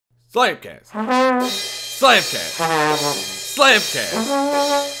Slamcast. Slamcast. Slamcast.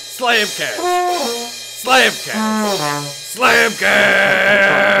 Slamcast. Slamcast.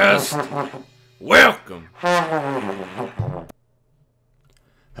 Slamcast. Welcome.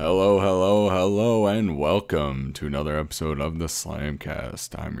 Hello, and welcome to another episode of the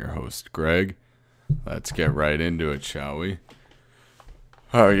Slamcast. I'm your host, Greg. Let's get right into it, shall we?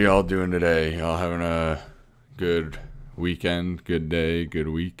 How are y'all doing today? Y'all having a good weekend, good day, good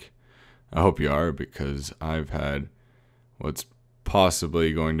week? I hope you are, because I've had what's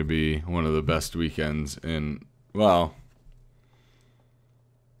possibly going to be one of the best weekends in, well,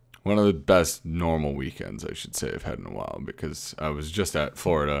 one of the best normal weekends, I should say, I've had in a while, because I was just at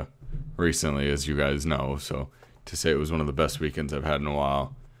Florida recently, as you guys know, so to say it was one of the best weekends I've had in a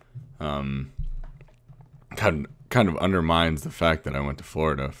while, kind of undermines the fact that I went to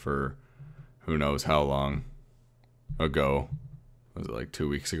Florida for who knows how long ago. Was it like 2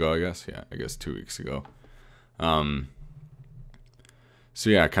 weeks ago, I guess? Yeah, I guess 2 weeks ago. So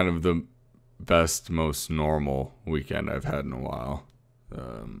yeah, kind of the best, most normal weekend I've had in a while.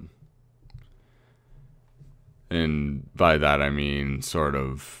 And by that I mean sort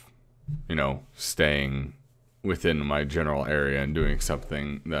of, staying within my general area and doing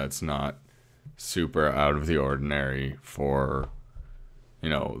something that's not super out of the ordinary for,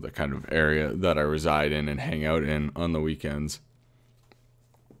 the kind of area that I reside in and hang out in on the weekends.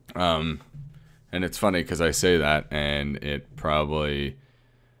 And it's funny because I say that and it probably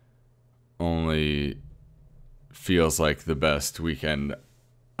only feels like the best weekend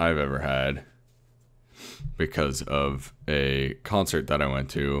I've ever had because of a concert that I went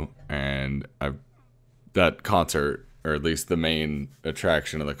to, and that concert, or at least the main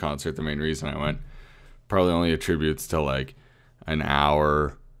attraction of the concert, the main reason I went, probably only attributes to like an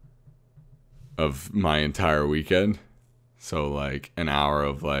hour of my entire weekend. So like an hour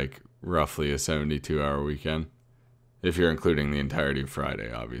of like roughly a 72-hour weekend, if you're including the entirety of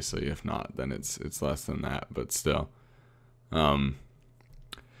Friday, obviously. If not, then it's less than that, but still. So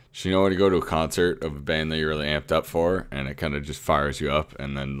when you go to a concert of a band that you're really amped up for, and it kind of just fires you up,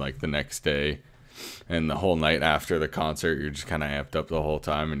 and then like the next day and the whole night after the concert, you're just kind of amped up the whole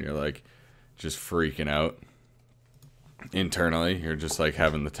time, and you're like just freaking out internally. You're just like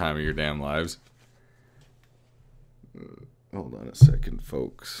having the time of your damn lives. Hold on a second,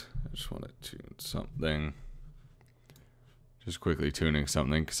 folks. I just want to tune something. Just quickly tuning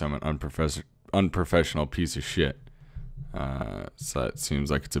something because I'm an unprofessional piece of shit. So that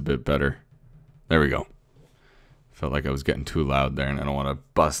seems like it's a bit better. There we go. Felt like I was getting too loud there, and I don't want to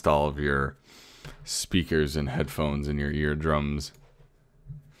bust all of your speakers and headphones and your eardrums.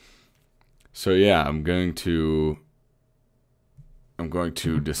 So yeah, I'm going to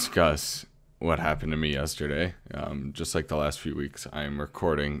discuss what happened to me yesterday. Just like the last few weeks, I'm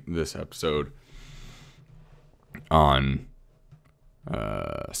recording this episode on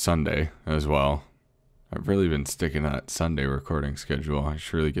Sunday as well. I've really been sticking to that Sunday recording schedule. I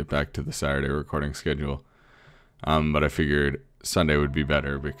should really get back to the Saturday recording schedule. But I figured Sunday would be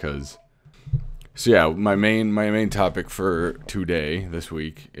better because... So yeah, my main topic for today, this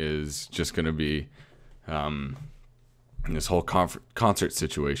week, is just going to be this whole concert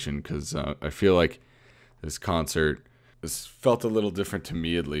situation, because I feel like this concert has felt a little different to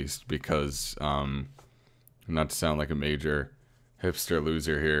me, at least, because not to sound like a major hipster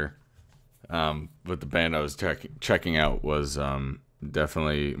loser here, but the band I was checking out was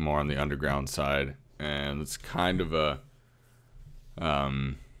definitely more on the underground side, and it's kind of a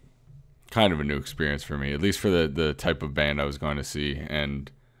new experience for me, at least for the type of band I was going to see, and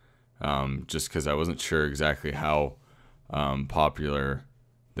just because I wasn't sure exactly how popular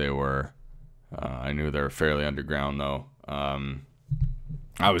they were. I knew they were fairly underground, though.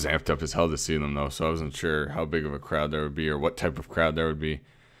 I was amped up as hell to see them, though, so I wasn't sure how big of a crowd there would be or what type of crowd there would be,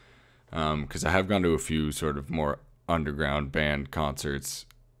 because I have gone to a few sort of more underground band concerts,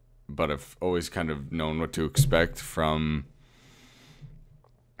 but I've always kind of known what to expect from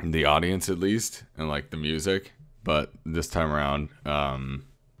the audience, at least, and like the music. But this time around, I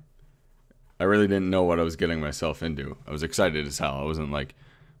really didn't know what I was getting myself into. I was excited as hell. I wasn't like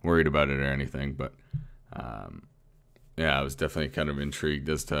worried about it or anything, but yeah, I was definitely kind of intrigued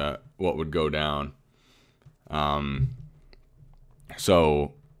as to what would go down.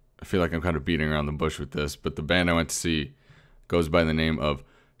 So I feel like I'm kind of beating around the bush with this, but the band I went to see goes by the name of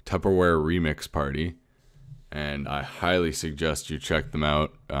Tupperware Remix Party, and I highly suggest you check them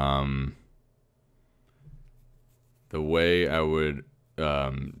out. The way I would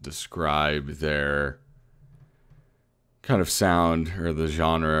describe their kind of sound, or the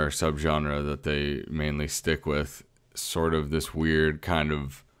genre or subgenre that they mainly stick with, sort of this weird kind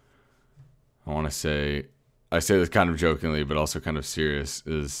of I want to say, I say this kind of jokingly, but also kind of serious,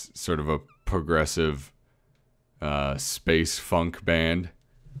 is sort of a progressive space funk band.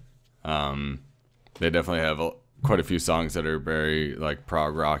 They definitely have quite a few songs that are very like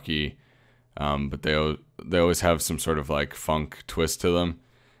prog rocky, but they always have some sort of like funk twist to them.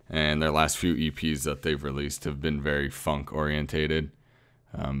 And their last few EPs that they've released have been very funk orientated,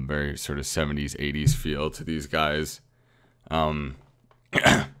 very sort of 70s, 80s feel to these guys. And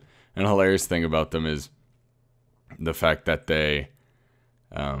a hilarious thing about them is the fact that they,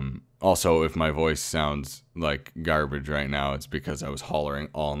 also, if my voice sounds like garbage right now, it's because I was hollering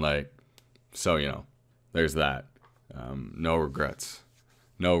all night. So, you know, there's that. No regrets.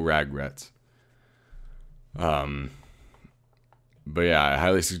 No regrets. But yeah, I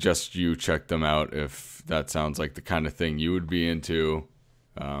highly suggest you check them out if that sounds like the kind of thing you would be into.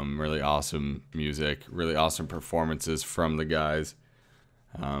 Really awesome music, really awesome performances from the guys.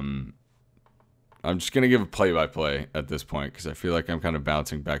 I'm just going to give a play-by-play at this point because I feel like I'm kind of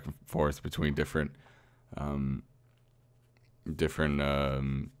bouncing back and forth between different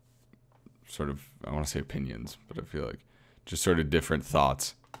sort of, I want to say opinions, but I feel like just sort of different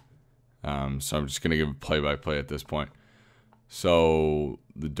thoughts. So I'm just going to give a play-by-play at this point. So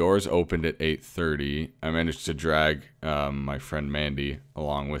the doors opened at 8:30. I managed to drag my friend Mandy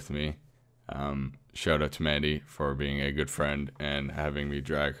along with me. Shout out to Mandy for being a good friend and having me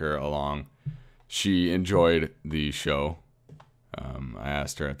drag her along. She enjoyed the show. I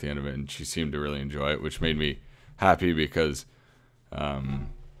asked her at the end of it, and she seemed to really enjoy it, which made me happy because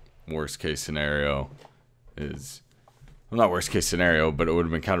worst case scenario is... Well, not worst case scenario, but it would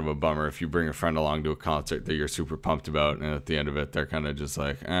have been kind of a bummer if you bring a friend along to a concert that you're super pumped about, and at the end of it, they're kind of just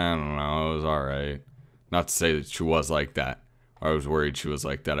like, I don't know, it was all right. Not to say that she was like that, or I was worried she was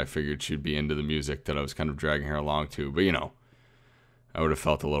like that. I figured she'd be into the music that I was kind of dragging her along to, but you know, I would have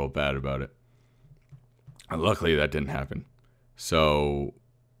felt a little bad about it. And luckily, that didn't happen. So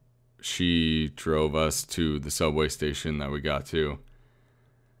she drove us to the subway station that we got to.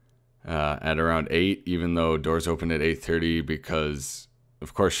 At around 8, even though doors opened at 8:30, because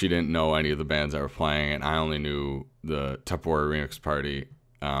of course she didn't know any of the bands that were playing, and I only knew the Tupperware Remix Party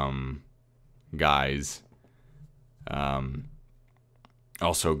guys.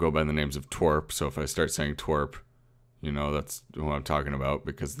 Also go by the names of TWRP, so if I start saying TWRP, you know that's who I'm talking about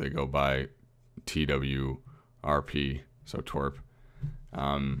because they go by TWRP, so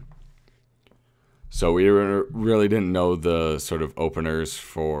TWRP. So we really didn't know the sort of openers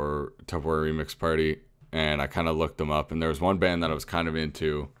for Tupperware Remix Party, and I kind of looked them up, and there was one band that I was kind of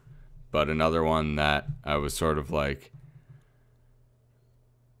into, but another one that I was sort of like,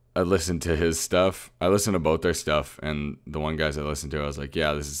 I listened to his stuff. I listened to both their stuff, and the one guys I listened to, I was like,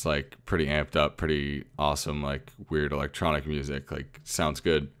 yeah, this is like pretty amped up, pretty awesome, like weird electronic music, like sounds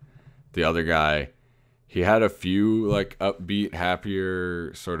good. The other guy, he had a few like upbeat,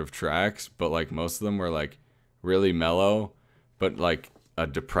 happier sort of tracks, but like most of them were like really mellow, but like a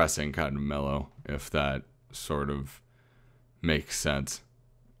depressing kind of mellow, if that sort of makes sense.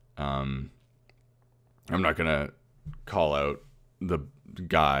 I'm not gonna call out the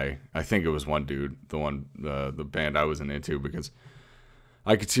guy. I think it was one dude, the band I wasn't into, because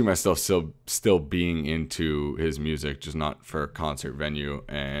I could see myself still being into his music, just not for a concert venue,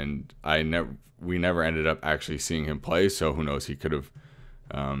 and we never ended up actually seeing him play, so who knows, he could have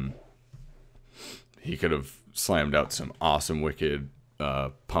slammed out some awesome, wicked,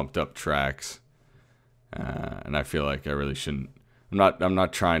 pumped up tracks, and I feel like I really shouldn't. I'm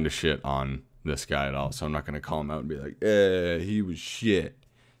not trying to shit on this guy at all, so I'm not going to call him out and be like, he was shit.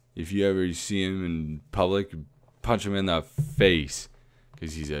 If you ever see him in public, punch him in the face,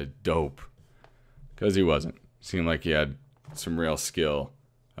 because he's a dope. Because he wasn't. Seemed like he had some real skill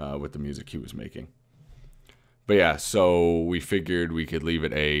with the music he was making. But yeah, so we figured we could leave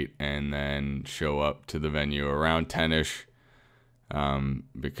at 8 and then show up to the venue around 10ish,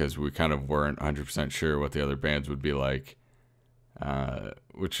 because we kind of weren't 100% sure what the other bands would be like,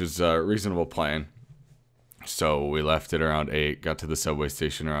 which is a reasonable plan. So we left it around 8, got to the subway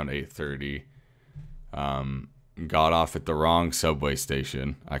station around 8:30, got off at the wrong subway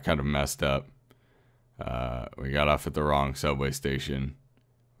station. I kind of messed up. We got off at the wrong subway station.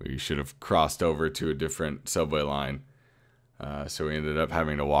 We should have crossed over to a different subway line. So we ended up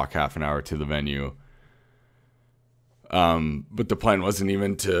having to walk half an hour to the venue. But the plan wasn't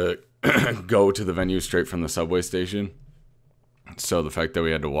even to go to the venue straight from the subway station. So the fact that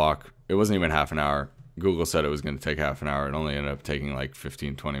we had to walk, it wasn't even half an hour. Google said it was going to take half an hour. It only ended up taking like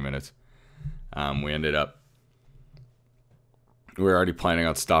 15, 20 minutes. We were already planning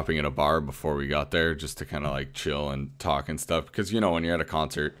on stopping at a bar before we got there just to kind of like chill and talk and stuff. Because, you know, when you're at a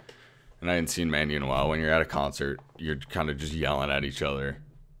concert And I hadn't seen Mandy in a while. When you're at a concert, you're kind of just yelling at each other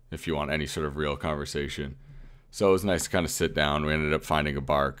if you want any sort of real conversation. So it was nice to kind of sit down. We ended up finding a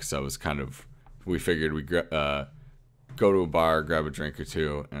bar because we figured we'd go to a bar, grab a drink or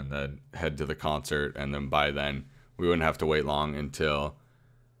two, and then head to the concert. And then by then, we wouldn't have to wait long until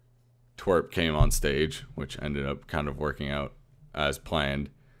TWRP came on stage, which ended up kind of working out as planned.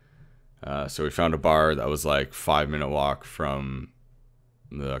 So we found a bar that was like 5-minute walk from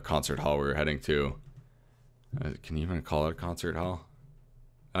the concert hall we were heading to. Can you even call it a concert hall?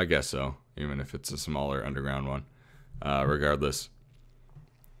 I guess so, even if it's a smaller underground one. Regardless.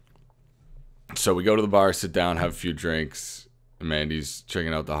 So we go to the bar, sit down, have a few drinks. Mandy's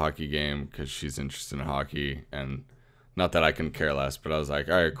checking out the hockey game because she's interested in hockey. And not that I can care less, but I was like,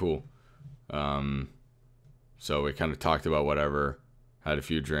 all right, cool. So we kind of talked about whatever, had a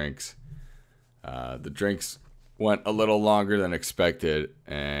few drinks. The drinks went a little longer than expected,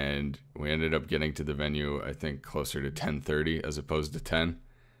 and we ended up getting to the venue, I think, closer to 10:30 as opposed to 10,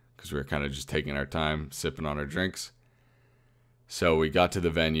 because we were kind of just taking our time, sipping on our drinks. So we got to the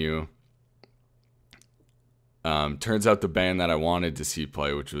venue. Turns out the band that I wanted to see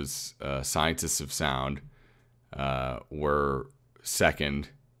play, which was Scientists of Sound, were second.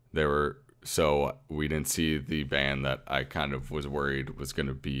 So we didn't see the band that I kind of was worried was going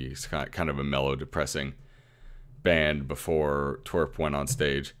to be kind of a mellow, depressing band before TWRP went on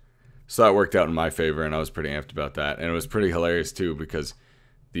stage. So that worked out in my favor, and I was pretty amped about that. And it was pretty hilarious too, because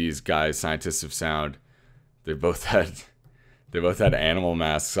these guys, Scientists of Sound, they both had animal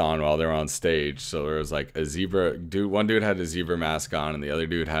masks on while they were on stage. So there was like a zebra dude. One dude had a zebra mask on, and the other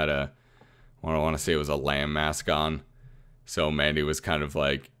dude had I want to say it was a lamb mask on. So Mandy was kind of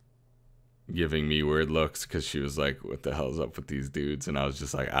like giving me weird looks because she was like, what the hell's up with these dudes? And I was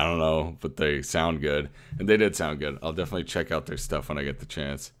just like, I don't know, but they sound good. And they did sound good. I'll definitely check out their stuff when I get the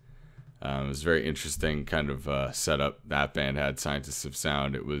chance. It was very interesting kind of setup that band had, Scientists of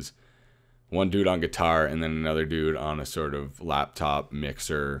Sound. It was one dude on guitar and then another dude on a sort of laptop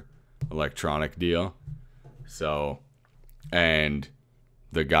mixer electronic deal. So, and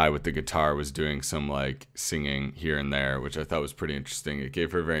the guy with the guitar was doing some like singing here and there, which I thought was pretty interesting. It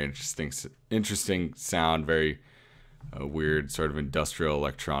gave her a very interesting sound, very weird sort of industrial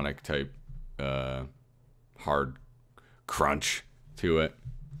electronic type hard crunch to it.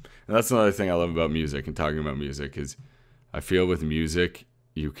 And that's another thing I love about music and talking about music is I feel with music,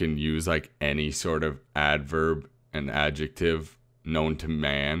 you can use like any sort of adverb and adjective known to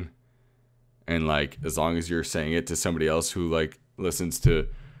man. And like, as long as you're saying it to somebody else who like listens to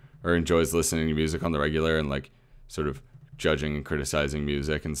or enjoys listening to music on the regular and like sort of judging and criticizing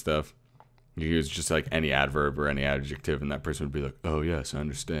music and stuff, you use just like any adverb or any adjective and that person would be like, oh yes, I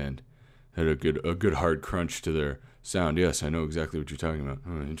understand. Had a good hard crunch to their sound. Yes, I know exactly what you're talking about.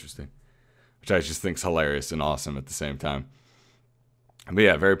 Oh, interesting. Which I just think's hilarious and awesome at the same time. But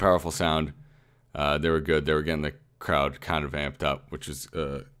yeah, very powerful sound. They were good. They were getting the crowd kind of amped up, which is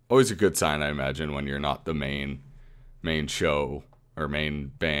always a good sign, I imagine, when you're not the main show or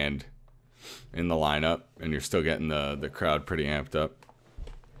main band in the lineup and you're still getting the crowd pretty amped up.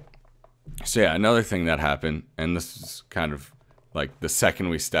 So yeah, another thing that happened, and this is kind of like the second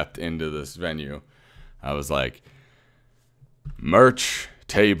we stepped into this venue, I was like, merch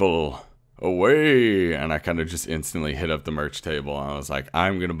table away, and I kind of just instantly hit up the merch table. I was like,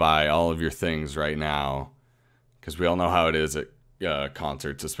 I'm gonna buy all of your things right now, because we all know how it is at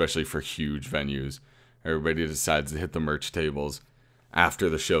concerts, especially for huge venues. Everybody decides to hit the merch tables after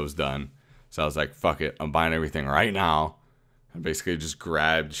the show's done. So I was like, fuck it, I'm buying everything right now. I basically just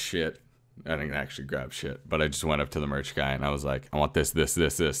grabbed shit. I didn't actually grab shit, but I just went up to the merch guy and I was like, I want this, this,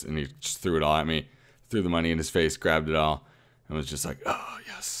 this, this. And he just threw it all at me, threw the money in his face, grabbed it all, and was just like, oh,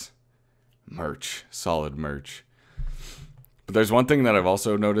 yes, merch, solid merch. But there's one thing that I've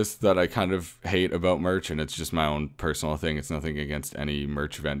also noticed that I kind of hate about merch, and it's just my own personal thing. It's nothing against any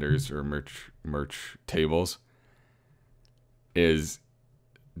merch vendors or merch tables, is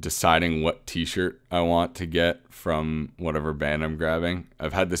deciding what t-shirt I want to get from whatever band I'm grabbing.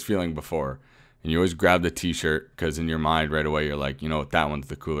 I've had this feeling before, and you always grab the t-shirt because in your mind right away you're like, you know what, that one's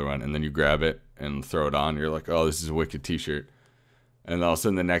the cooler one, and then you grab it and throw it on. You're like, oh, this is a wicked t-shirt, and all of a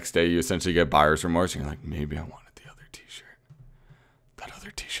sudden the next day you essentially get buyer's remorse, and you're like, maybe I wanted the other t-shirt. That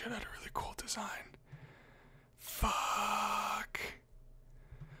other t-shirt had a really cool design. Fuck.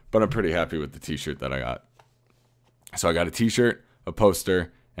 But I'm pretty happy with the t-shirt that I got. So I got a t-shirt, a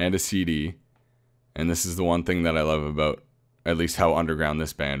poster, and a CD. And this is the one thing that I love about at least how underground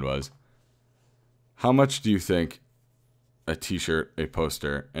this band was. How much do you think a t-shirt, a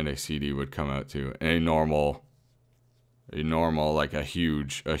poster, and a CD would come out to in a normal a normal, like a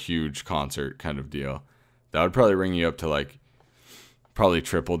huge concert kind of deal, that would probably ring you up to like probably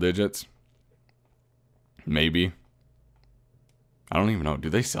triple digits. Maybe. I don't even know. Do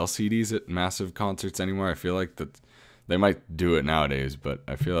they sell CDs at massive concerts anymore? I feel like that they might do it nowadays, but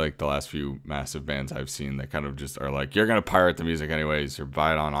I feel like the last few massive bands I've seen, they kind of just are like, you're going to pirate the music anyways, or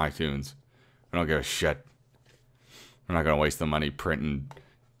buy it on iTunes. We don't give a shit. We're not going to waste the money printing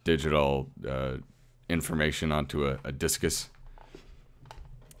digital information onto a discus.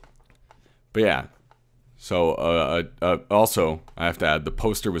 But yeah. So also, I have to add, the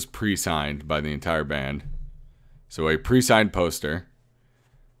poster was pre-signed by the entire band. So a pre-signed poster,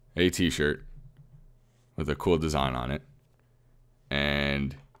 a t-shirt with a cool design on it,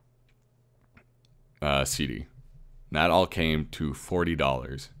 and a CD. That all came to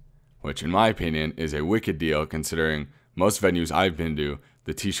 $40, which in my opinion is a wicked deal considering most venues I've been to,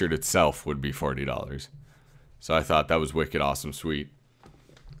 the t-shirt itself would be $40. So I thought that was wicked, awesome, sweet.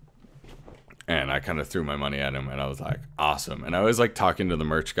 And I kind of threw my money at him, and I was like, awesome. And I was like talking to the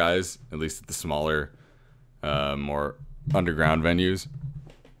merch guys, at least at the smaller, more underground venues.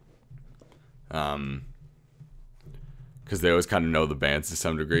 Because they always kind of know the bands to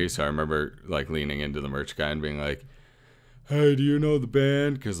some degree. So I remember like leaning into the merch guy and being like, hey, do you know the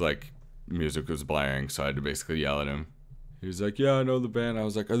band? Because like music was blaring, so I had to basically yell at him. He was like, yeah, I know the band. I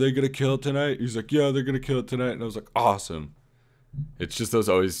was like, are they going to kill it tonight? He's like, yeah, they're going to kill it tonight. And I was like, awesome. It's just those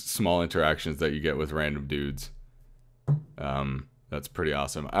always small interactions that you get with random dudes. That's pretty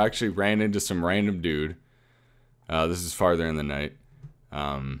awesome. I actually ran into some random dude. This is farther in the night.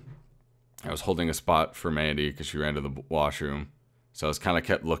 I was holding a spot for Mandy because she ran to the washroom. So I was kind of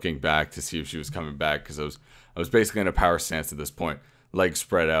kept looking back to see if she was coming back because I was basically in a power stance at this point. Legs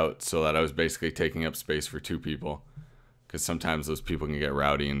spread out so that I was basically taking up space for two people. Because sometimes those people can get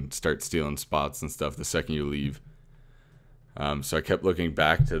rowdy and start stealing spots and stuff the second you leave. So I kept looking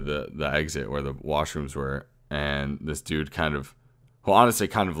back to the exit where the washrooms were. And this dude kind of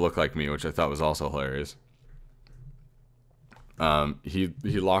looked like me, which I thought was also hilarious. He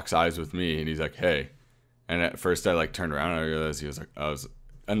locks eyes with me and he's like, hey. And at first I like turned around and I realized he was like,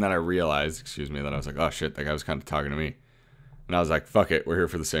 and then I realized, that I was like, oh shit, that guy was kind of talking to me. And I was like, fuck it, we're here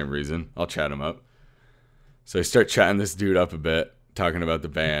for the same reason. I'll chat him up. So I start chatting this dude up a bit, talking about the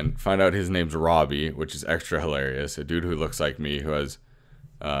band. Find out his name's Robbie, which is extra hilarious. A dude who looks like me, who has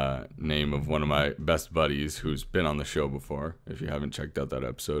name of one of my best buddies who's been on the show before. If you haven't checked out that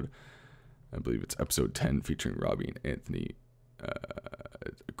episode, I believe it's episode 10 featuring Robbie and Anthony.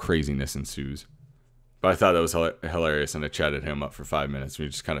 Craziness ensues. But I thought that was hilarious, and I chatted him up for 5 minutes. We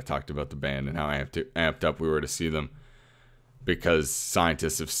just kind of talked about the band and how amped up we were to see them because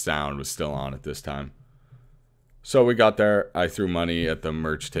Scientists of Sound was still on at this time. So we got there. I threw money at the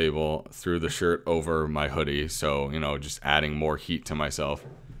merch table, threw the shirt over my hoodie, so, just adding more heat to myself.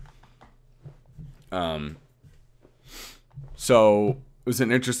 So it was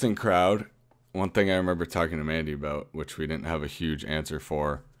an interesting crowd. One thing I remember talking to Mandy about, which we didn't have a huge answer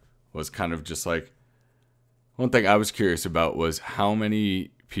for, was kind of just like, one thing I was curious about was how many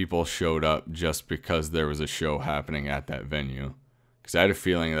people showed up just because there was a show happening at that venue. Because I had a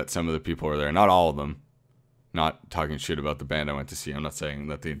feeling that some of the people were there, not all of them. Not talking shit about the band I went to see. I'm not saying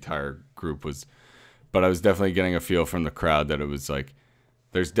that the entire group was, but I was definitely getting a feel from the crowd that it was like,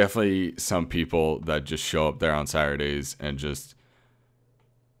 there's definitely some people that just show up there on Saturdays and just,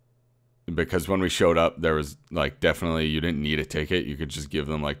 because when we showed up, there was like, definitely, you didn't need a ticket. You could just give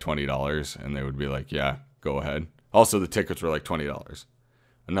them like $20 and they would be like, yeah, go ahead. Also, the tickets were like $20.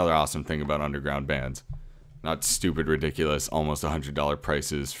 Another awesome thing about underground bands. Not stupid, ridiculous, almost $100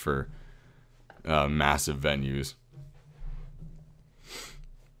 prices for massive venues.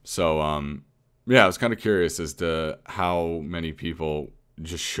 So, yeah, I was kind of curious as to how many people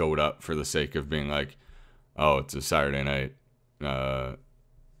just showed up for the sake of being like, oh, it's a Saturday night.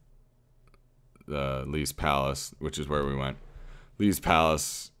 Lee's Palace, which is where we went. Lee's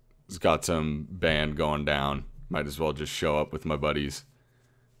Palace has got some band going down. Might as well just show up with my buddies,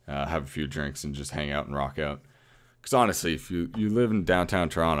 have a few drinks, and just hang out and rock out. Because honestly, if you live in downtown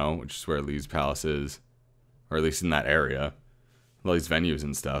Toronto, which is where Lee's Palace is, or at least in that area, all these venues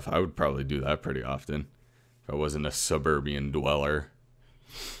and stuff, I would probably do that pretty often if I wasn't a suburban dweller.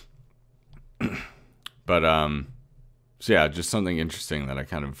 But, so yeah, just something interesting that I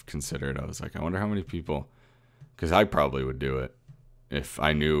kind of considered. I was like, I wonder how many people, because I probably would do it if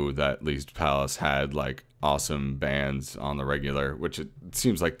I knew that Lee's Palace had like awesome bands on the regular, which it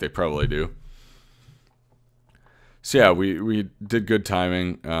seems like they probably do. So yeah, we did good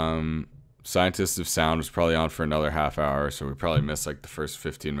timing. Scientists of Sound was probably on for another half hour, so we probably missed like the first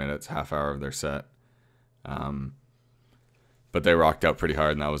 15 minutes, half hour of their set. But they rocked out pretty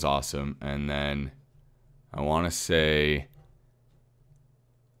hard, and that was awesome. And then I want to say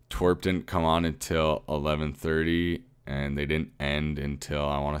TWRP didn't come on until 11:30, and they didn't end until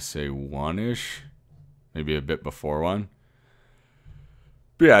I want to say 1-ish, maybe a bit before 1.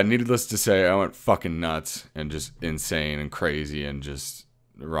 But yeah, needless to say, I went fucking nuts and just insane and crazy and just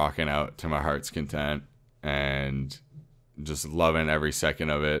rocking out to my heart's content and just loving every second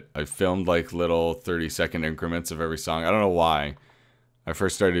of it. I filmed like little 30-second increments of every song. I don't know why. I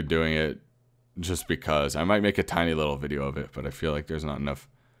first started doing it just because. I might make a tiny little video of it, but I feel like there's not enough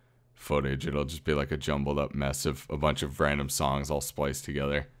footage. It'll just be like a jumbled up mess of a bunch of random songs all spliced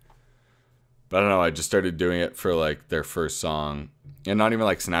together. But I don't know, I just started doing it for like their first song, and not even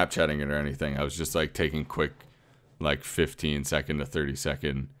like Snapchatting it or anything. I was just like taking quick like 15-second to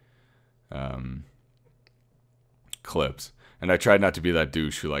 30-second clips. And I tried not to be that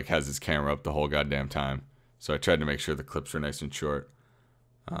douche who like has his camera up the whole goddamn time. So I tried to make sure the clips were nice and short.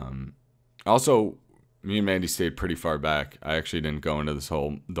 Also, me and Mandy stayed pretty far back. I actually didn't go into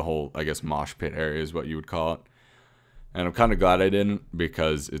the whole I guess mosh pit area is what you would call it. And I'm kind of glad I didn't,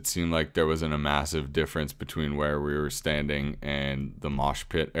 because it seemed like there wasn't a massive difference between where we were standing and the mosh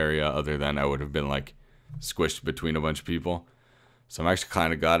pit area, other than I would have been like squished between a bunch of people. So I'm actually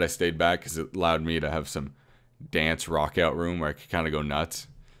kind of glad I stayed back, because it allowed me to have some dance rock out room where I could kind of go nuts.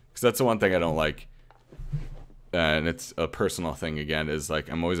 Because that's the one thing I don't like, and it's a personal thing again, is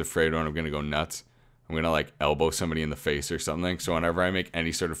like I'm always afraid when I'm going to go nuts, I'm going to like elbow somebody in the face or something. So whenever I make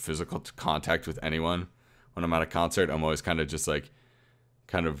any sort of physical contact with anyone when I'm at a concert, I'm always kind of just like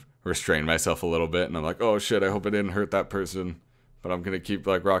kind of restrain myself a little bit, and I'm like, oh shit, I hope I didn't hurt that person, but I'm going to keep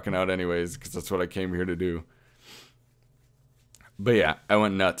like rocking out anyways, because that's what I came here to do. But yeah, I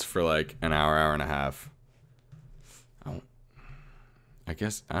went nuts for like an hour and a half. I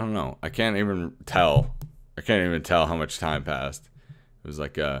guess, I don't know. I can't even tell how much time passed. It was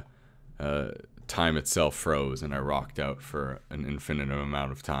like time itself froze, and I rocked out for an infinite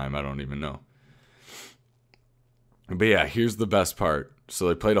amount of time. I don't even know. But yeah, here's the best part. So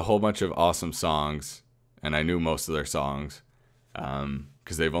they played a whole bunch of awesome songs, and I knew most of their songs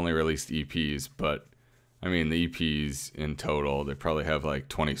because they've only released EPs. But I mean, the EPs in total, they probably have like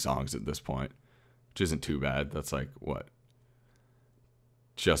 20 songs at this point, which isn't too bad. That's like, what?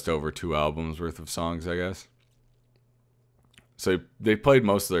 Just over 2 albums worth of songs, I guess. So they played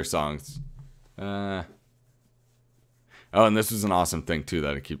most of their songs. Oh, and this was an awesome thing too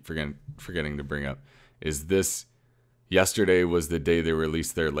that I keep forgetting to bring up. Is this yesterday was the day they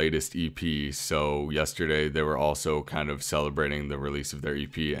released their latest EP. So yesterday they were also kind of celebrating the release of their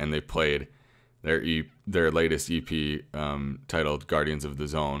EP, and they played their latest EP titled Guardians of the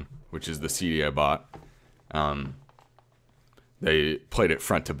Zone, which is the CD I bought. They played it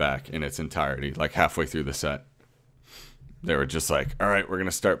front to back in its entirety, like halfway through the set. They were just like, all right, we're going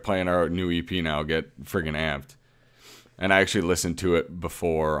to start playing our new EP now, get friggin' amped. And I actually listened to it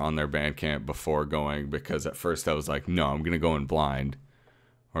before on their Bandcamp before going, because at first I was like, no, I'm going to go in blind.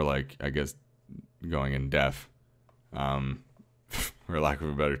 Or like, I guess, going in deaf, for lack of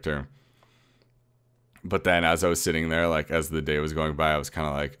a better term. But then as I was sitting there, like as the day was going by, I was kind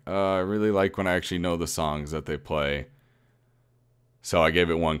of like, I really like when I actually know the songs that they play. So I gave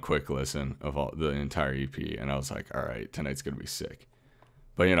it one quick listen of the entire EP, and I was like, all right, tonight's going to be sick.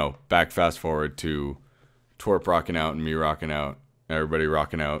 But, you know, fast forward to TWRP rocking out and me rocking out, everybody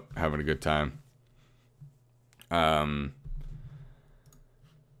rocking out, having a good time.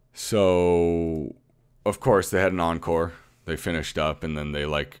 So, of course, they had an encore. They finished up, and then they,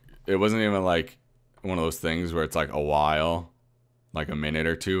 like, it wasn't even, like, one of those things where it's, like, a while, like a minute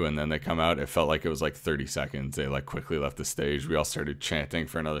or two, and then they come out. It felt like it was like 30 seconds. They like quickly left the stage. We all started chanting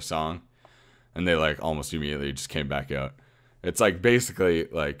for another song, and they like almost immediately just came back out. It's like basically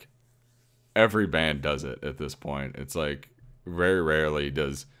like every band does it at this point. It's like very rarely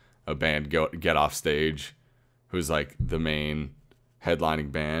does a band get off stage who's like the main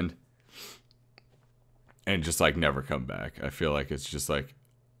headlining band and just like never come back. I feel like it's just like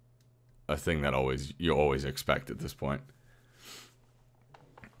a thing that you always expect at this point.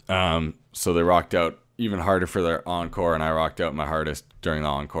 So they rocked out even harder for their encore, and I rocked out my hardest during the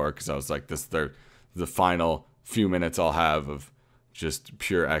encore, because I was like, this is the final few minutes I'll have of just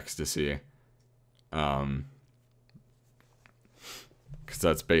pure ecstasy. Because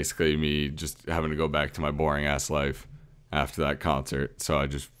that's basically me just having to go back to my boring ass life after that concert. So I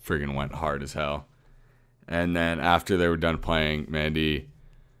just friggin' went hard as hell. And then after they were done playing, Mandy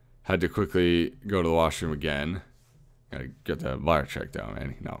had to quickly go to the washroom again. Gotta get that bladder checked out,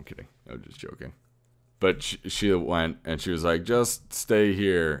 Mandy. No, I'm kidding. I was just joking. But she went, and she was like, just stay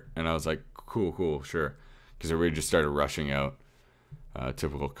here. And I was like, cool, sure. because everybody just started rushing out.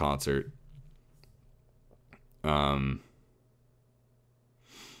 Typical concert. But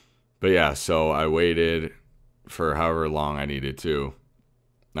yeah, so I waited for however long I needed to.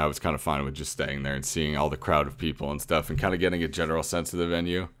 I was kind of fine with just staying there and seeing all the crowd of people and stuff and kind of getting a general sense of the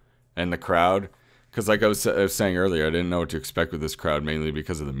venue and the crowd. Because like I was saying earlier, I didn't know what to expect with this crowd, mainly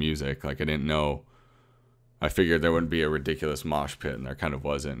because of the music. Like, I didn't know. I figured there wouldn't be a ridiculous mosh pit, and there kind of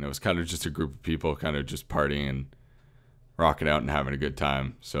wasn't. And it was kind of just a group of people kind of just partying and rocking out and having a good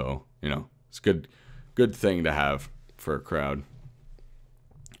time. So, you know, it's a good thing to have for a crowd.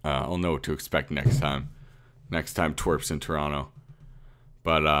 I'll know what to expect next time. Next time TWRP's in Toronto.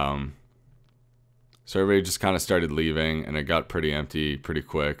 But, so everybody just kind of started leaving, and it got pretty empty pretty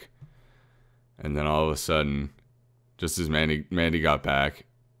quick. And then all of a sudden, just as Mandy got back,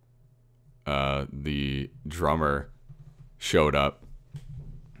 the drummer showed up.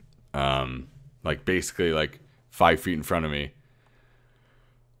 Like, basically, like, 5 feet in front of me.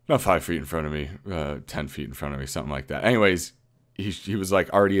 Not 5 feet in front of me, 10 feet in front of me, something like that. Anyways, he was like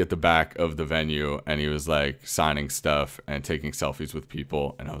already at the back of the venue, and he was like signing stuff and taking selfies with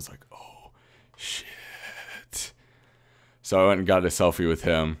people, and I was like, oh shit. So I went and got a selfie with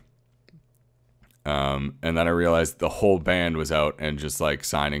him, and then I realized the whole band was out and just like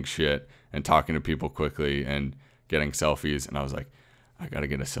signing shit and talking to people quickly and getting selfies, and I was like, I gotta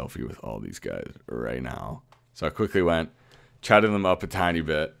get a selfie with all these guys right now. So I quickly went, chatted them up a tiny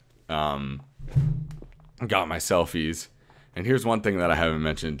bit, got my selfies. And here's one thing that I haven't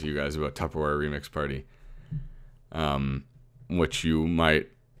mentioned to you guys about Tupperware Remix Party, which you might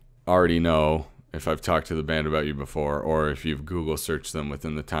already know if I've talked to the band about you before, or if you've Google searched them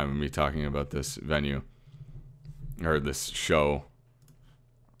within the time of me talking about this venue or this show.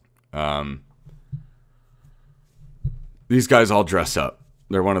 These guys all dress up.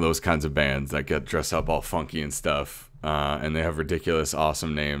 They're one of those kinds of bands that get dressed up all funky and stuff. And they have ridiculous,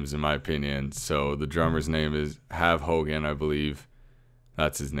 awesome names, in my opinion. So the drummer's name is Hav Hogan, I believe.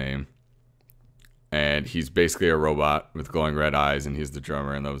 That's his name. And he's basically a robot with glowing red eyes, and he's the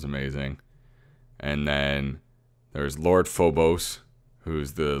drummer, and that was amazing. And then there's Lord Phobos,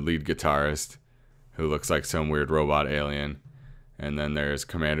 who's the lead guitarist, who looks like some weird robot alien. And then there's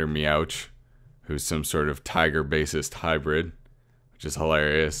Commander Meowch, who's some sort of tiger bassist hybrid, which is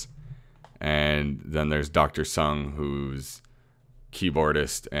hilarious. And then there's Dr. Sung, who's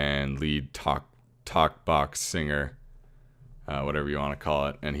keyboardist and lead talk box singer, whatever you want to call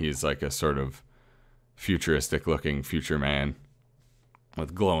it. And he's like a sort of futuristic looking future man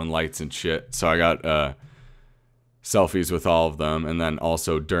with glowing lights and shit. So I got selfies with all of them. And then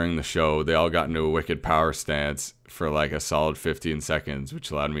also during the show, they all got into a wicked power stance for like a solid 15 seconds,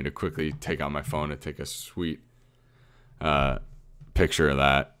 which allowed me to quickly take out my phone and take a sweet picture of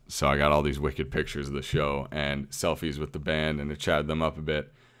that. So I got all these wicked pictures of the show and selfies with the band, and it chatted them up a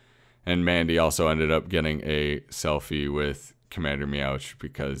bit. And Mandy also ended up getting a selfie with Commander Meowch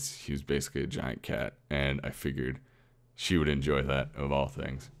because he was basically a giant cat, and I figured she would enjoy that of all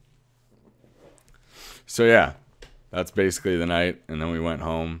things. So yeah, that's basically the night. And then we went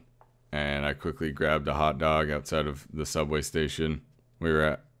home, and I quickly grabbed a hot dog outside of the subway station we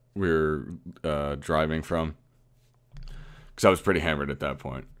were driving from, because I was pretty hammered at that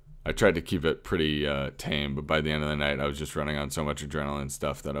point. I tried to keep it pretty tame, but by the end of the night, I was just running on so much adrenaline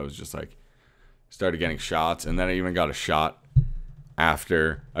stuff that I was just like, started getting shots. And then I even got a shot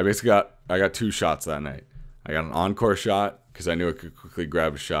after. I got 2 shots that night. I got an encore shot because I knew I could quickly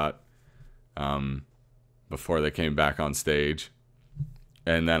grab a shot before they came back on stage.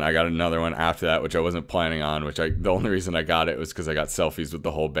 And then I got another one after that, which I wasn't planning on, the only reason I got it was because I got selfies with the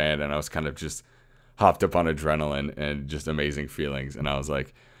whole band, and I was kind of just hopped up on adrenaline and just amazing feelings. And I was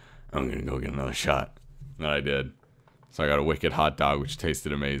like, I'm going to go get another shot. And I did. So I got a wicked hot dog, which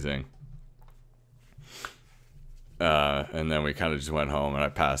tasted amazing. And then we kind of just went home, and I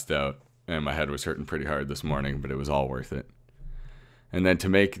passed out. And my head was hurting pretty hard this morning, but it was all worth it. And then to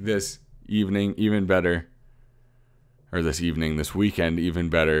make this evening even better, or this weekend even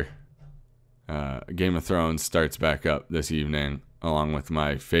better, Game of Thrones starts back up this evening, along with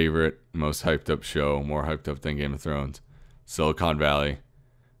my favorite, most hyped up show, more hyped up than Game of Thrones, Silicon Valley.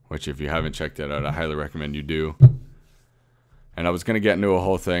 Which, if you haven't checked that out, I highly recommend you do. And I was going to get into a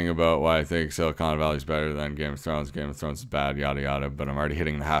whole thing about why I think Silicon Valley is better than Game of Thrones. Game of Thrones is bad, yada, yada. But I'm already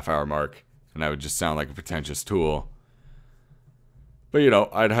hitting the half-hour mark, and I would just sound like a pretentious tool. But, you know,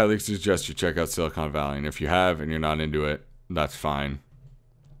 I'd highly suggest you check out Silicon Valley. And if you have and you're not into it, that's fine.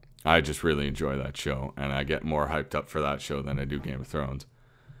 I just really enjoy that show, and I get more hyped up for that show than I do Game of Thrones.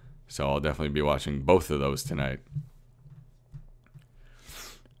 So I'll definitely be watching both of those tonight.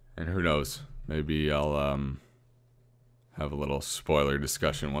 And who knows, Maybe I'll have a little spoiler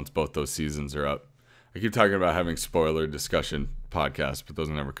discussion once both those seasons are up. I keep talking about having spoiler discussion podcasts, but those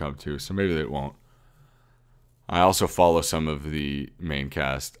never come to, so maybe they won't. I also follow some of the main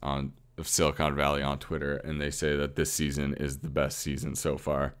cast of Silicon Valley on Twitter, and they say that this season is the best season so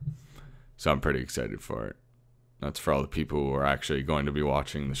far. So I'm pretty excited for it. That's for all the people who are actually going to be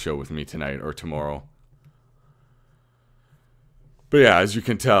watching the show with me tonight or tomorrow. But yeah, as you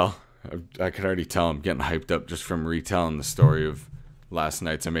can tell, I could already tell I'm getting hyped up just from retelling the story of last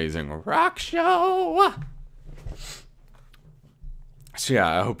night's amazing rock show. So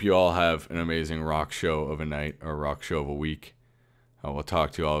yeah, I hope you all have an amazing rock show of a night or rock show of a week. I will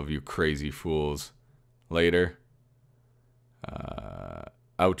talk to all of you crazy fools later.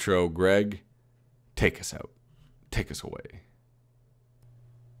 Outro, Greg, take us out. Take us away.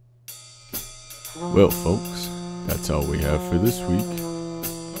 Well, folks, that's all we have for this week.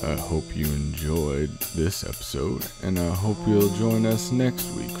 I hope you enjoyed this episode, and I hope you'll join us next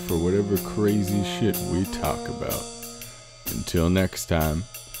week for whatever crazy shit we talk about. Until next time,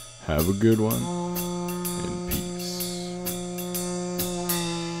 have a good one.